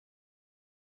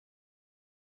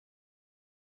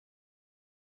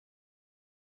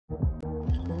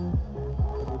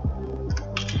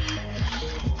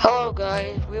Hello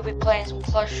guys, we'll be playing some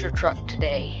clustertruck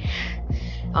today.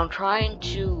 I'll try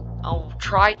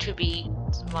to beat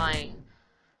my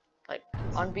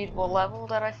unbeatable level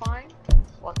that I find.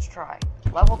 Let's try.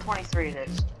 Level 23 it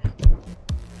is.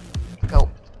 Go.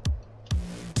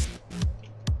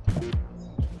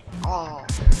 Oh.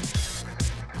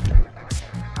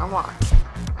 Come on.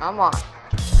 Come on.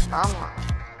 Come on.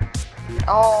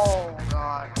 Oh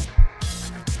god.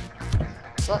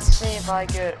 So let's see if I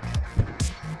get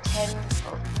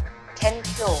 10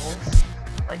 kills,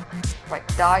 if I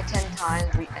die 10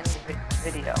 times, we end the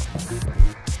video.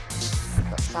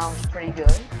 That sounds pretty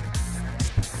good.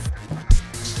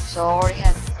 So I already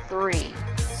had 3,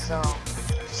 so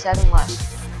 7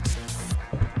 left.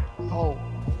 Oh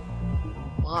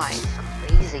my,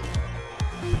 crazy.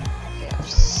 Okay, I have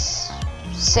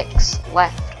 6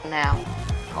 left now.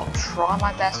 I'll try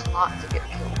my best not to get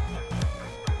killed.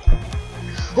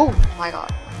 Oh my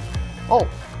god. Oh,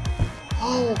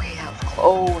 okay, that was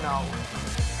close. Oh no.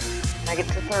 When I get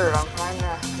to 3rd, I'm trying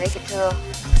to make it to the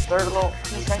 3rd little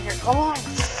piece right here. Come on!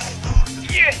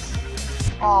 Yes!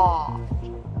 Aw.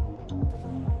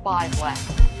 5 left.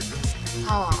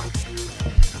 Come on.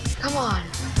 Come on.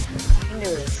 I can do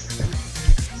this.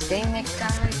 This game makes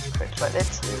kind of quick, but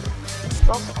it's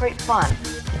also quite fun.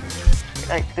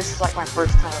 This is my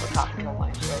first time ever talking to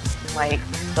my shit.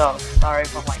 So sorry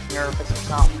if I'm nervous or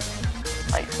something.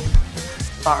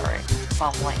 Sorry if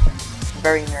I'm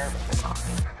very nervous for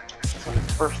talking. This is my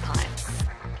first time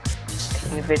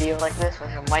making a video like this with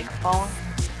a microphone.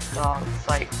 So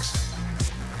it's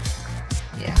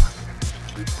yeah.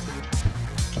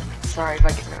 Sorry if I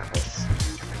get nervous.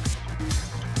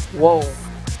 Whoa.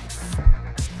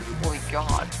 Holy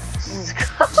god. This is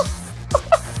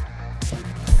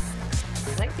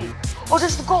Oh,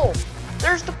 there's the goal!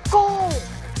 There's the goal!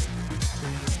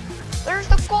 There's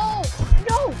the goal!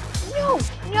 No! No!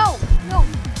 No! No!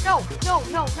 No! No!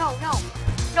 No! No! No!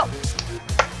 No!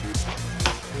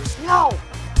 No!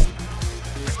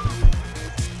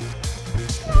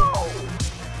 No!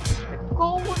 The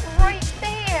goal was right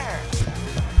there!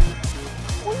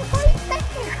 It was right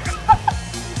there! I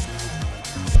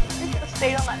should have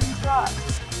stayed on that truck.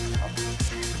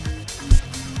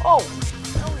 Oh!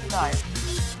 No, you guys.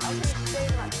 I should have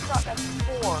stayed on that truck. That's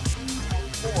 4.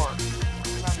 4.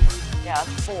 Remember. Yeah,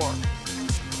 that's 4.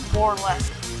 4 left.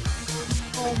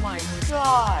 Oh my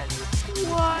god.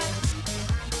 What?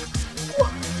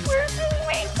 Where's this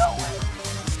man going?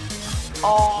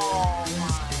 Oh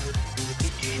my. The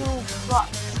 2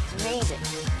 trucks made it.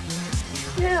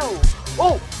 2.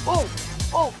 Oh, oh,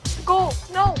 oh, goal.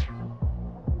 No.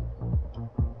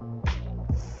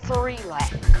 3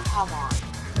 left. Come on.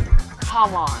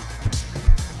 Come on.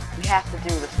 We have to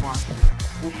do this one.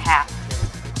 We have to.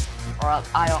 Or else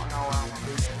I don't know what I'm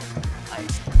gonna do.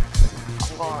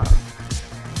 I'm gonna...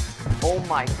 Oh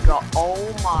my god.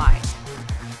 Oh my.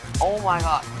 Oh my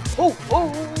god. Oh,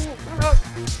 oh, oh, oh.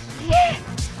 Yes!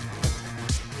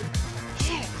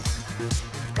 Yes!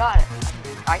 Got it.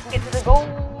 I can get to the goal.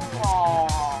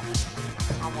 Oh,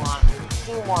 come on.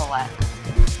 2 more left.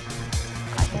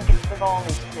 I can get to the goal in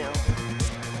these 2.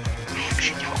 I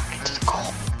actually don't get to the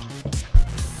goal.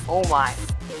 Oh my.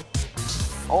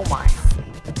 Oh my.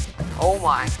 Oh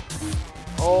my.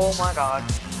 Oh my god.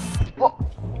 Whoa.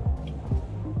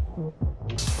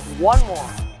 1 more.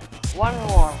 1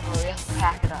 more. We have to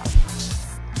pack it up.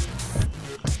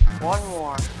 1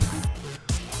 more.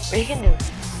 We can do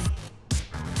this.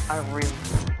 I really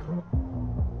do.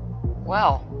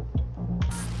 Well.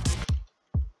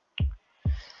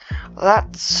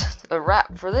 That's the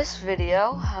wrap for this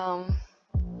video.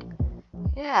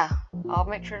 Yeah. I'll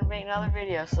make sure to make another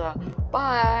video, so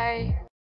bye!